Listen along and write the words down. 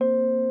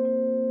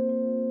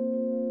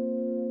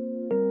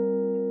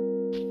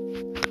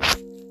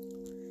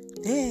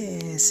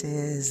This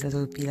is the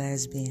Loopy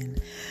Lesbian,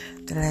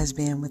 the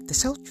lesbian with the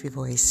sultry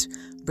voice,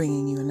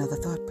 bringing you another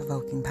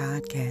thought-provoking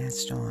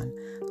podcast on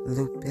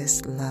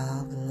lupus,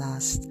 love,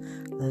 lust,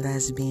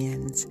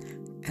 lesbians,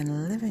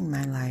 and living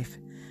my life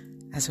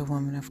as a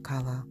woman of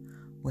color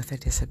with a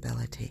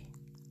disability.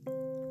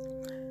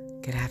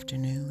 Good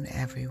afternoon,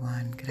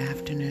 everyone. Good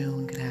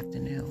afternoon. Good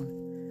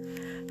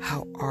afternoon.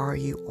 How are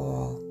you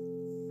all?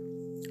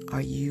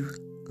 Are you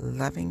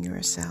loving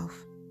yourself?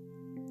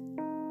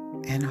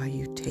 And are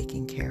you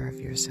taking care of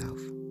yourself?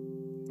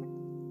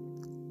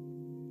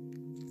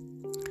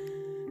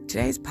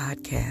 Today's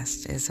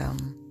podcast is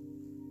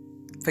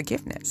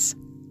forgiveness.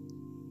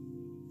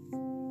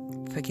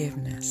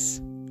 Forgiveness.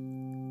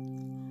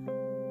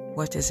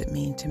 What does it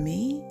mean to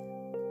me?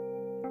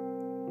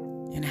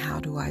 And how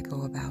do I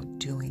go about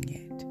doing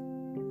it?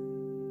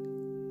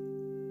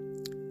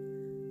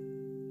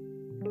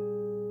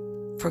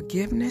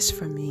 Forgiveness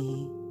for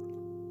me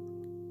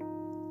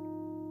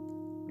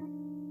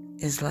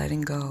is letting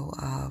go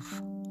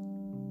of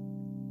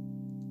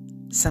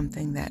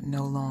something that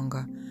no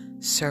longer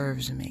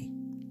serves me.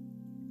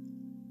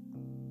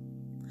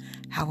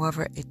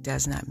 However, it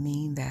does not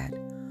mean that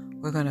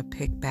we're going to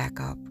pick back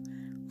up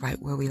right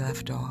where we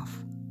left off.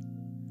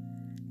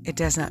 It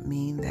does not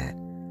mean that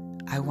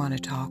I want to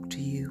talk to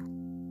you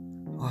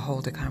or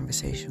hold a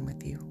conversation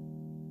with you.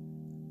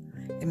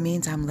 It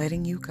means I'm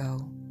letting you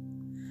go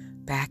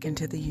back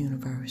into the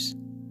universe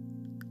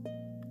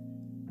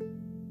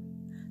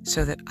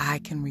so that I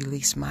can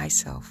release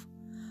myself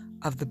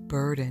of the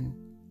burden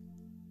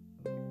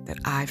that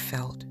I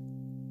felt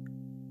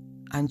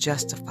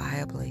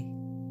unjustifiably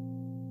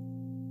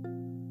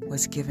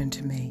was given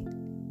to me.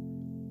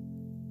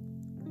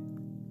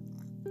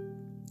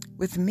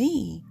 With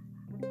me,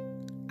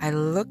 I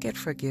look at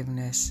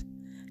forgiveness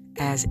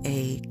as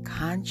a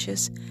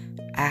conscious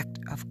act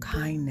of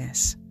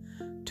kindness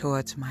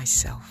towards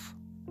myself,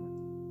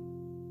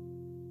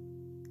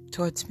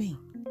 towards me.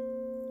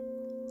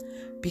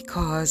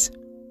 Because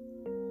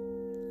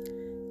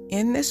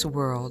in this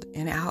world,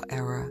 in our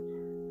era,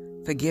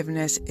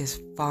 forgiveness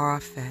is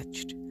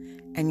far-fetched,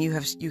 and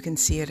you can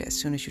see it as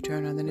soon as you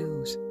turn on the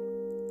news.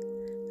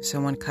 If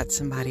someone cuts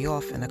somebody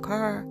off in a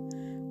car,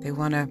 they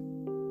want to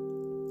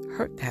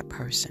hurt that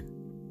person.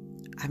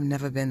 I've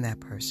never been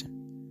that person.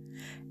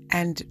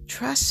 And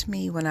trust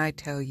me when I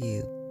tell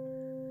you,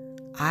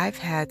 I've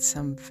had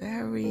some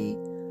very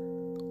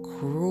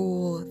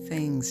cruel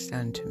things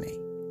done to me.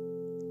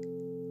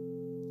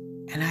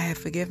 And I have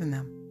forgiven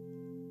them.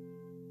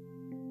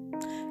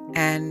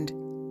 And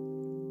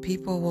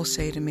people will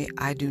say to me,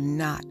 I do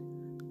not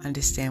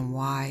understand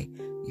why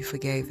you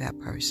forgave that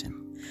person.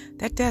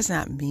 That does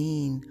not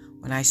mean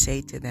when I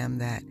say to them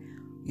that,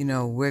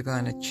 we're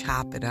going to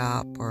chop it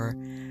up or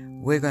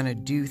we're going to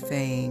do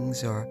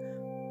things or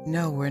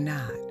no, we're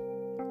not.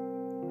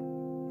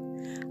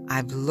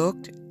 I've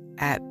looked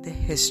at the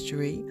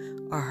history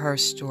or her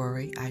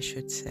story, I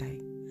should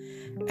say,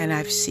 and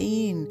I've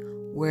seen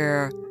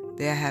where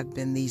there have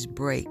been these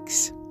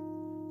breaks,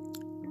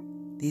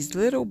 these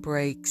little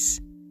breaks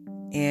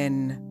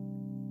in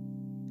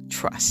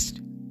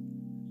trust,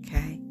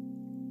 okay?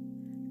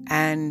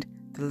 And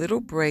the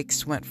little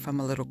breaks went from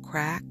a little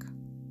crack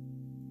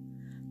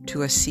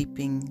to a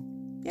seeping,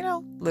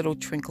 little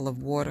trickle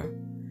of water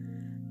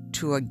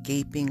to a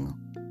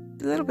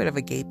little bit of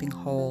a gaping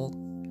hole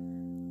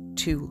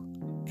to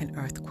an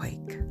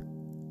earthquake.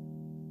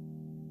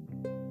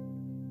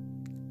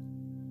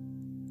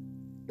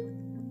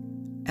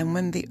 And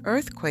when the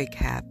earthquake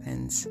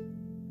happens,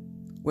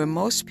 where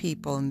most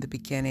people in the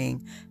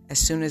beginning, as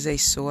soon as they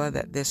saw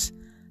that this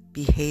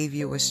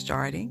behavior was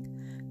starting,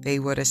 they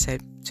would have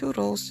said,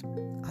 toodles,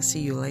 I'll see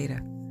you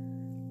later.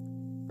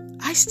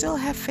 I still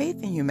have faith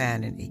in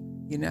humanity,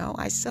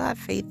 I still have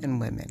faith in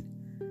women.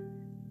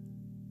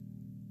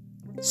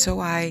 So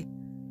I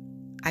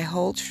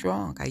hold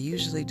strong, I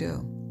usually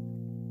do.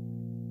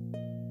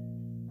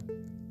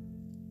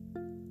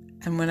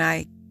 And when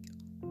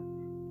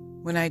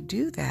I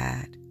do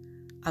that,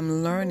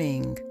 I'm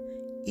learning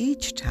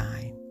each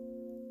time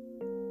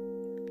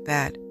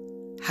that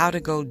how to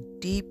go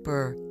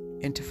deeper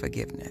into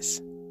forgiveness,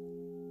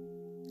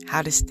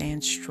 how to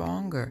stand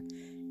stronger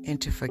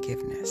into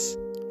forgiveness.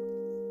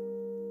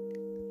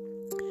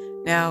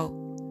 Now,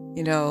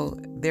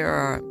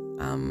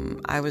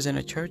 I was in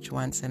a church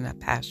once and a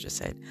pastor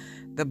said,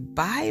 the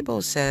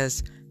Bible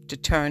says to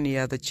turn the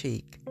other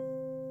cheek.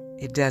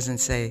 It doesn't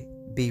say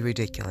be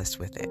ridiculous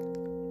with it.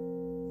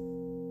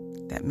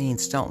 That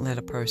means don't let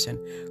a person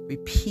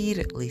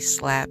repeatedly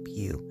slap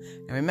you.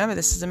 And remember,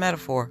 this is a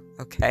metaphor,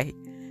 okay?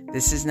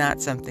 This is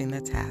not something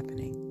that's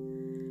happening.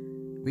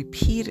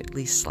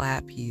 Repeatedly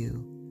slap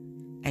you,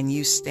 and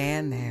you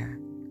stand there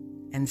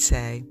and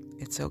say,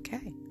 it's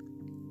okay.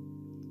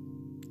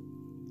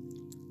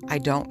 I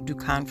don't do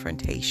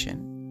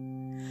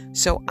confrontation.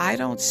 So I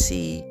don't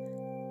see,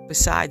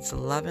 besides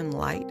love and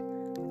light,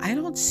 I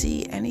don't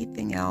see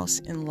anything else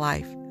in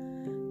life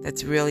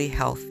that's really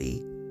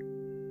healthy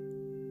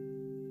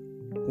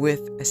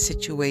with a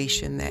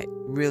situation that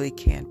really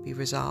can't be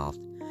resolved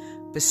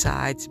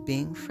besides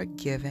being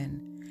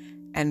forgiven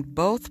and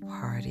both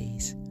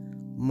parties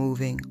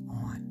moving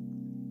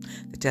on.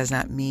 That does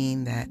not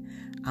mean that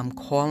I'm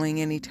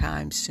calling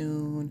anytime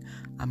soon,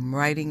 I'm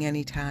writing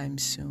anytime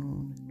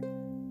soon.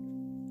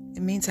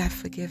 It means I've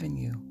forgiven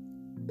you.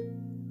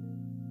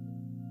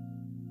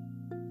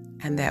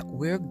 And that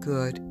we're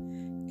good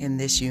in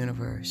this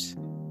universe.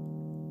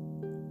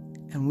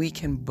 And we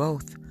can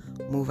both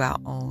move our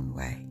own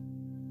way.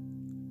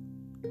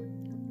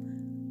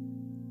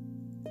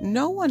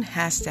 No one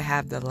has to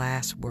have the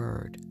last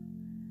word,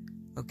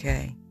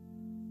 okay?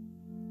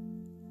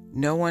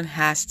 No one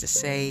has to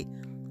say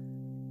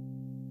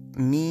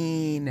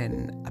mean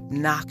and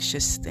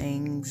obnoxious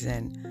things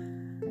and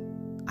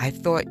I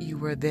thought you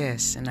were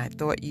this and I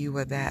thought you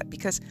were that.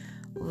 Because,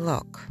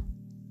 look,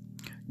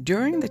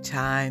 during the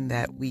time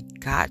that we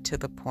got to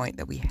the point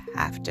that we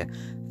have to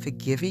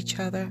forgive each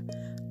other,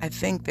 I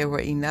think there were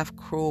enough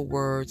cruel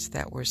words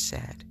that were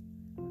said.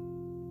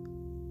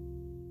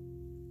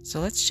 So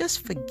let's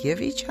just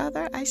forgive each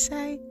other, I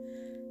say,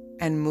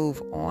 and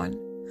move on.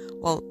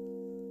 Well,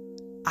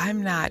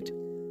 I'm not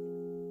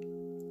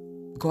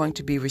going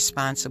to be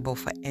responsible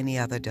for any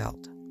other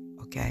adult,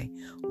 okay?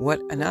 What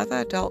another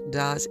adult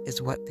does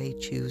is what they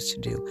choose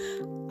to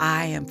do.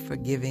 I am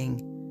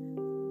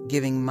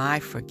giving my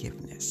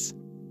forgiveness.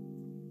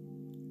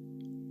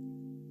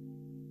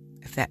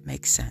 If that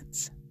makes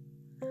sense.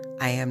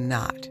 I am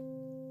not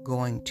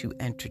going to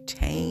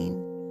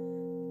entertain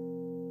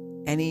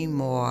any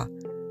more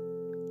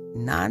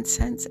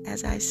nonsense,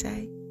 as I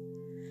say,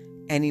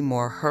 any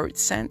more hurt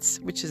sense,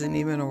 which isn't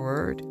even a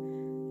word,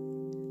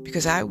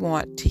 because I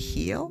want to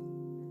heal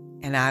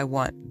and I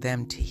want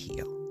them to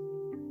heal.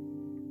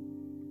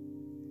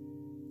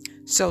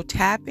 So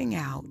tapping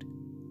out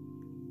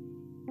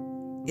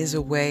is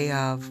a way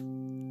of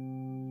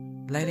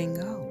letting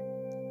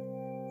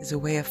go, is a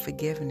way of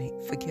forgiving,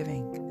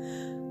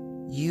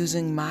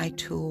 using my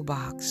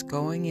toolbox,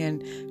 going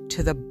in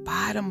to the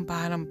bottom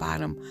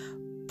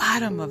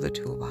of the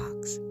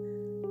toolbox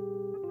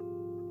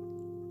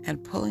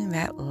and pulling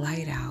that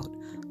light out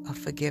of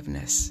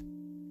forgiveness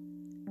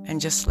and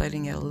just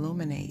letting it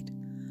illuminate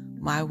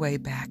my way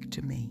back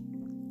to me.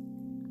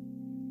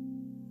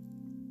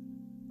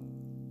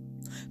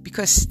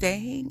 Because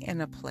staying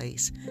in a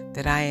place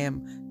that I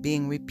am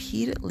being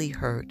repeatedly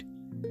hurt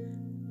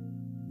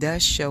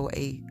does show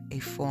a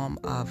form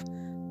of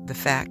the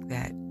fact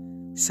that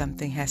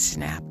something has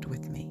snapped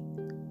with me.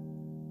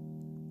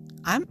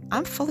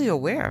 I'm fully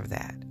aware of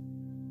that.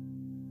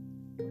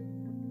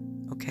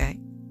 Okay?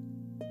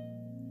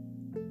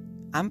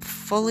 I'm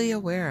fully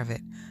aware of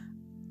it.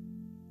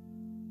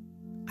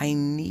 I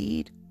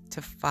need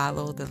to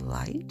follow the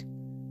light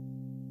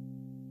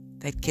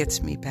that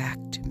gets me back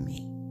to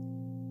me.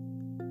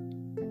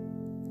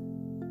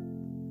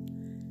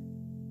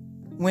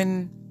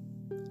 When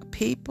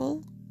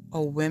people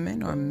or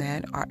women or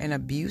men are in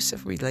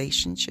abusive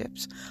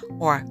relationships,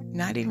 or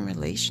not even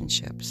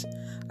relationships,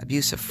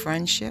 abusive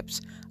friendships,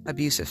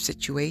 abusive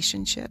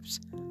situationships,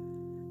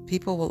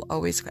 people will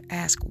always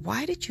ask,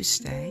 why did you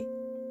stay?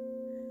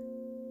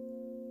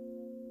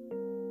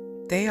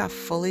 They are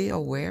fully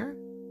aware.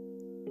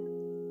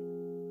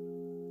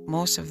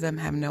 Most of them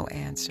have no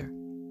answer.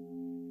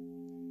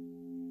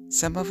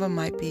 Some of them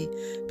might be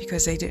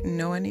because they didn't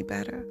know any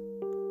better.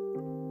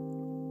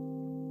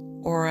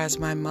 Or as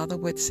my mother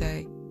would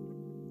say,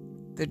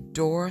 the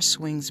door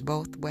swings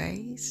both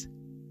ways.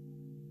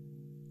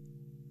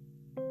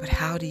 But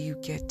how do you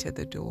get to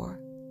the door?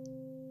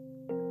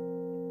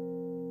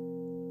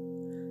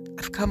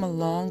 I've come a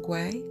long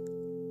way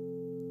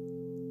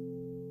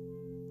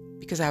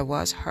because I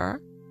was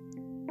her.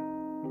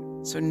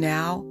 So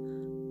now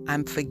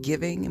I'm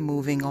forgiving and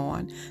moving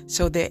on.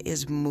 So there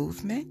is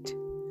movement.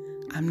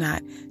 I'm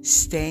not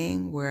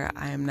staying where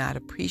I am not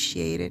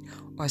appreciated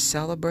or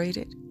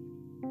celebrated.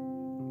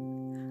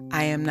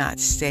 I am not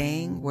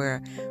staying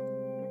where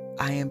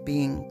I am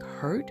being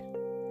hurt.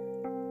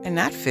 And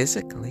not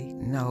physically.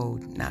 No,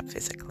 not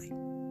physically.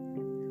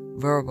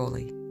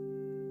 Verbally.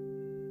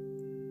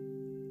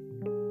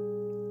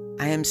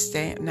 I am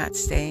not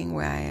staying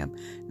where I am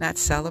not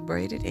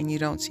celebrated and you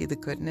don't see the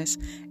goodness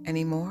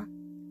anymore.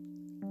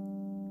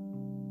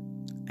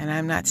 And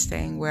I'm not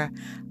staying where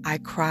I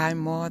cry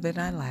more than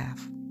I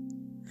laugh.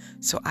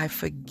 So I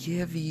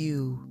forgive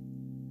you.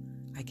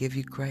 I give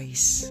you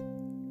grace.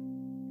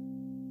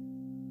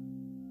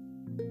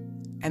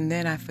 And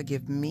then I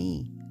forgive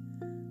me.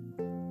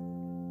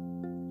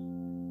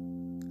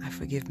 I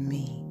forgive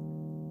me.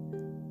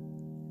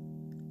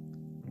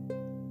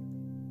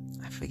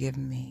 I forgive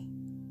me.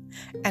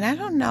 And I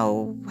don't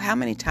know how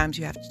many times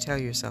you have to tell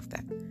yourself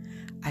that.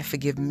 I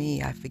forgive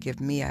me, I forgive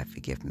me, I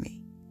forgive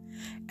me.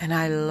 And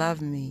I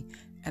love me,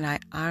 and I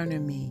honor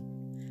me,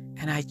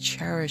 and I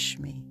cherish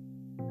me.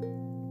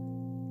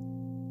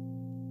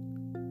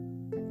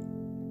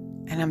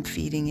 And I'm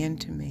feeding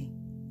into me.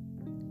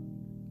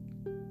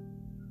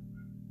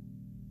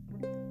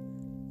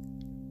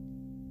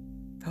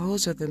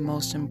 Those are the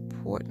most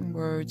important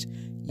words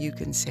you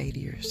can say to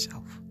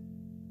yourself.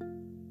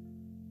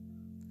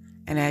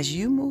 And as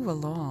you move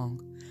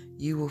along,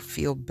 you will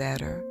feel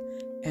better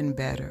and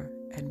better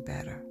and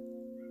better.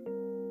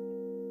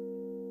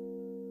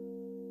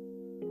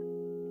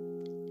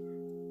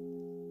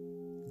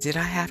 Did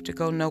I have to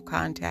go no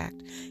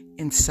contact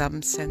in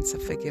some sense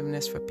of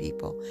forgiveness for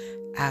people?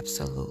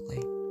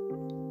 Absolutely.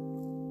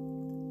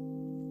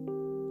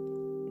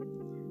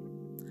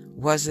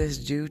 Was this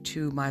due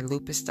to my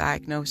lupus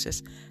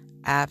diagnosis?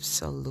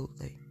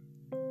 Absolutely.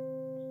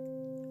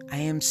 I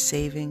am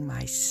saving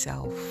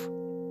myself.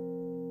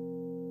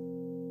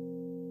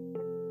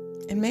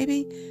 And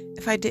maybe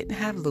if I didn't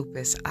have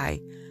lupus, I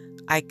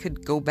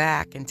could go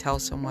back and tell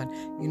someone,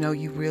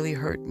 you really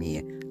hurt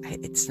me.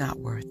 It's not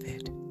worth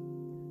it.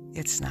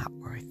 It's not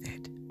worth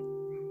it.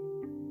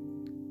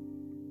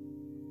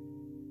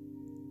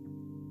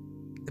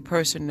 The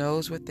person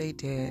knows what they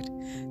did.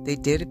 They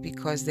did it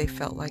because they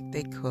felt like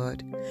they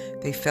could.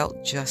 They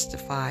felt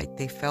justified.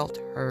 They felt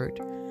hurt.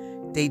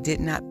 They did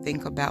not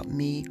think about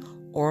me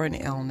or an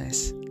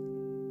illness.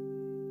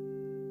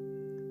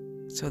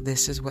 So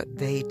this is what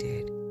they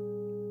did.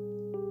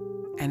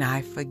 And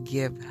I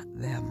forgive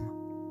them.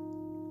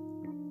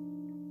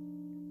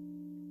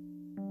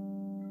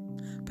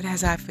 But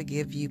as I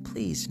forgive you,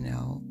 please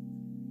know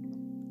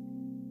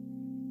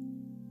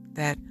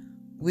that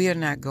we are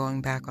not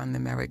going back on the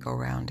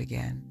merry-go-round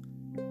again.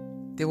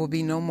 There will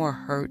be no more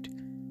hurt.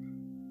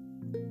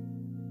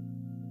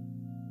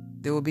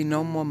 There will be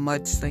no more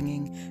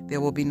mudslinging. There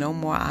will be no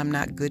more I'm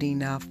not good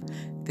enough.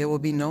 There will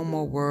be no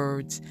more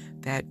words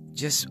that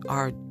just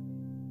are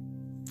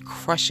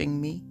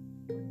crushing me.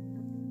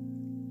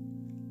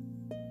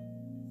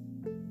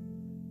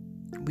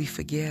 We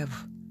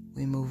forgive.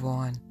 We move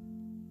on.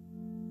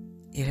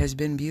 It has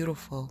been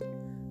beautiful,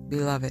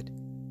 beloved,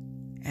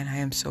 and I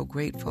am so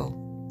grateful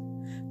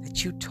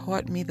that you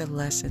taught me the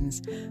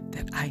lessons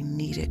that I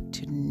needed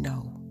to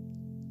know.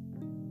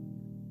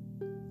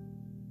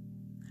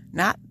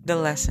 Not the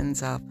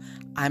lessons of,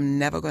 I'm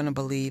never going to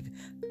believe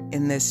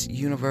in this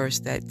universe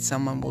that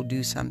someone will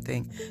do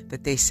something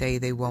that they say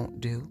they won't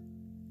do.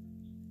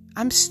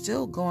 I'm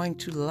still going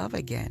to love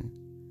again.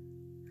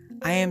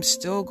 I am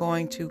still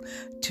going to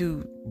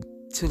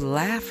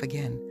laugh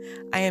again.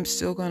 I am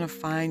still going to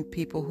find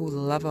people who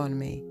love on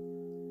me.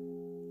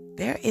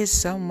 There is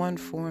someone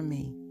for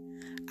me.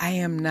 I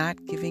am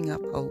not giving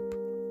up hope.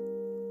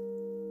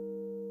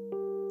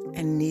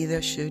 And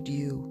neither should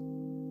you.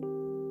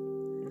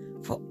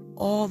 For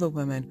all the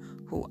women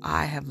who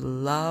I have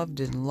loved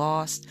and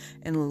lost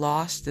and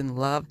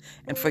loved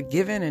and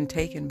forgiven and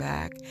taken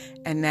back,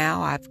 and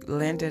now I've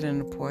landed in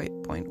a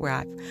point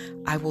where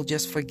I will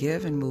just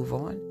forgive and move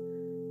on.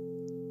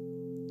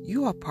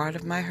 You are part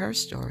of my her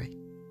story.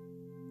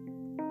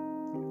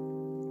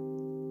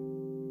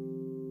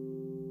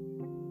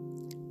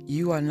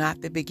 You are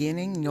not the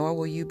beginning, nor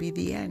will you be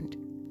the end.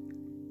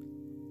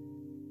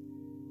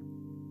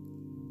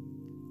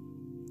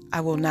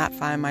 I will not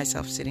find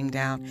myself sitting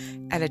down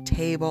at a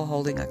table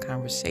holding a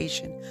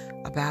conversation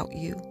about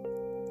you,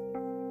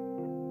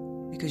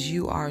 because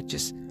you are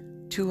just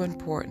too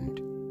important.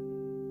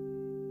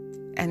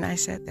 And I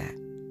said that.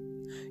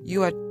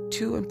 You are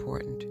too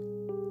important.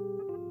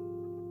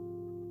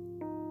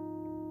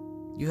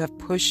 You have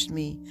pushed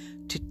me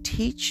to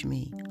teach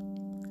me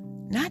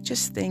not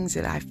just things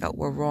that I felt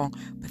were wrong,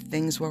 but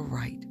things were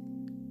right.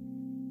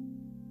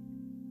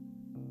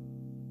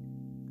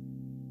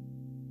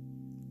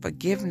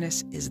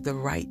 Forgiveness is the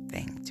right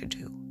thing to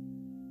do.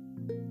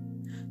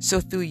 So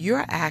through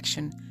your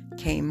action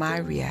came my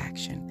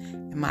reaction,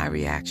 and my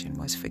reaction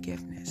was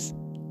forgiveness.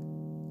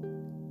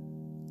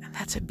 And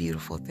that's a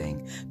beautiful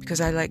thing,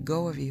 because I let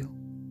go of you.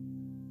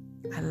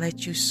 I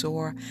let you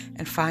soar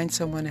and find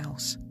someone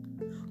else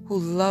who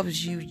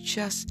loves you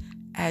just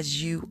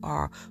as you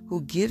are,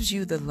 who gives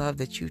you the love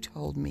that you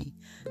told me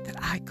that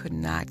I could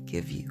not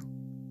give you.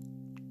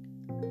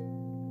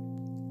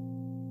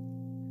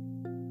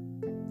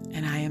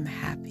 And I am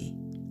happy.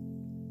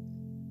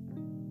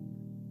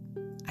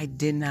 I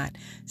did not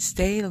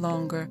stay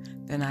longer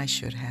than I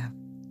should have.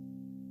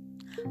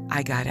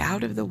 I got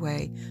out of the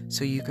way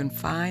so you can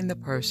find the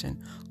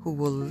person who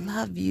will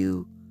love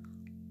you,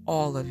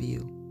 all of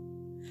you.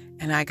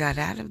 And I got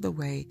out of the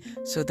way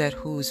so that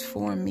who's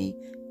for me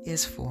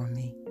is for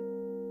me.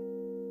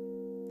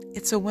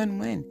 It's a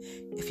win-win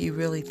if you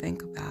really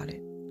think about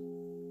it.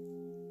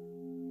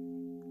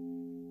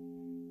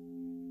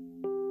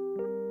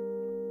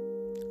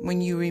 When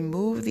you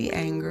remove the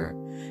anger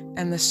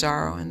and the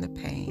sorrow and the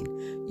pain,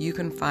 you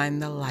can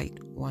find the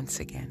light once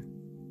again.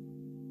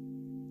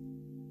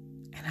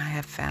 And I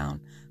have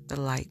found the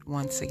light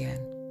once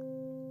again.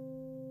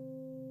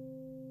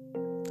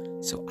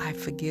 So I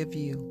forgive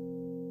you.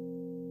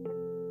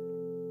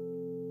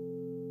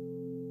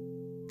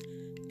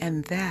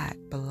 And that,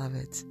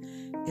 beloveds,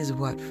 is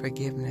what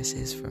forgiveness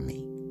is for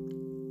me.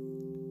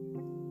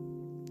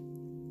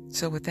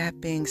 So with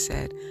that being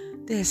said,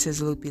 this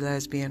is Loopy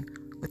Lesbian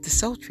with the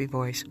sultry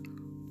voice,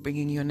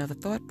 bringing you another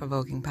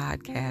thought-provoking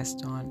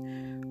podcast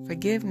on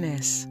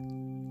forgiveness.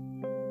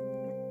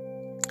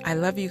 I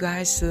love you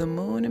guys to the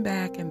moon and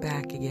back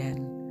again.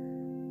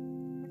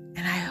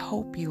 And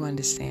hope you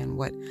understand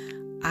what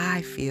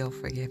I feel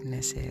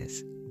forgiveness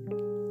is.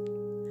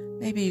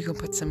 Maybe you can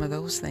put some of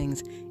those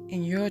things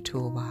in your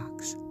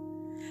toolbox.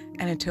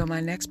 And until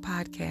my next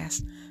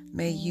podcast,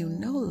 may you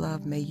know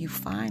love, may you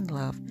find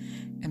love,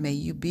 and may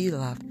you be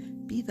loved.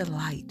 Be the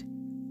light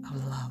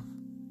of love.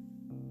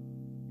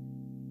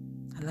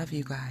 I love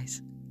you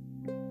guys.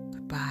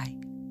 Goodbye.